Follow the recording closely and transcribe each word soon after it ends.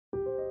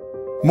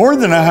More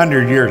than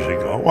 100 years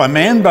ago, a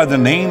man by the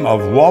name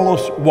of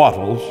Wallace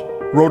Wattles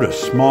wrote a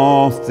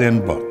small,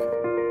 thin book.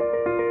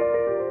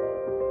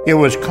 It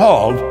was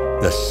called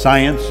The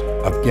Science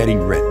of Getting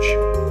Rich.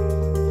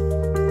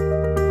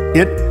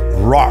 It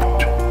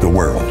rocked the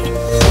world.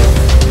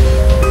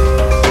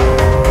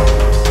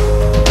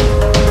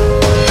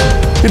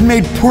 It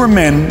made poor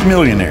men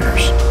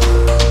millionaires.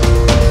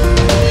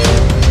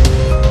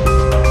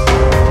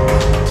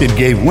 It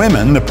gave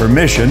women the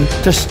permission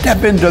to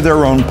step into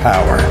their own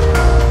power.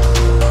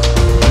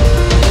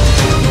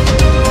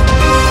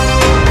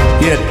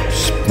 It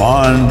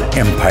spawned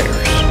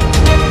empires.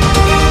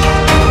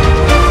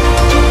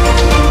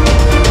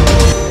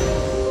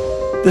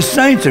 The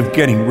science of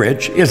getting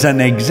rich is an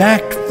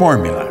exact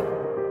formula.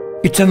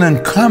 It's an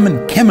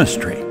uncommon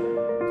chemistry,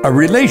 a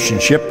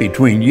relationship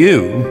between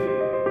you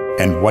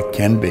and what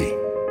can be.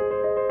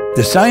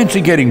 The science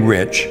of getting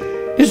rich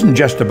isn't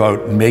just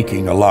about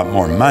making a lot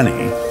more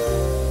money.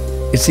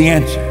 It's the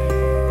answer,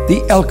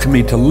 the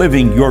alchemy to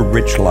living your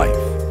rich life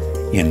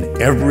in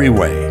every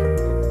way.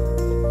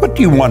 What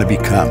do you want to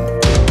become?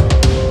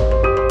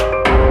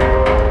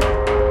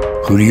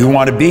 Who do you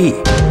want to be?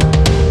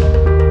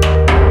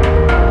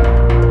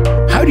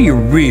 How do you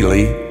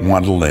really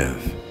want to live?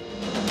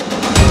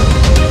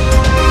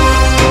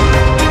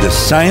 The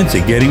science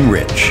of getting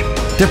rich,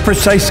 the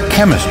precise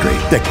chemistry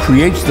that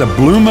creates the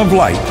bloom of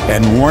light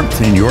and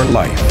warmth in your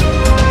life.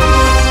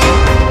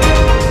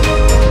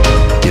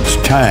 It's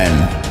time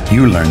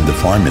you learned the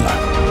formula.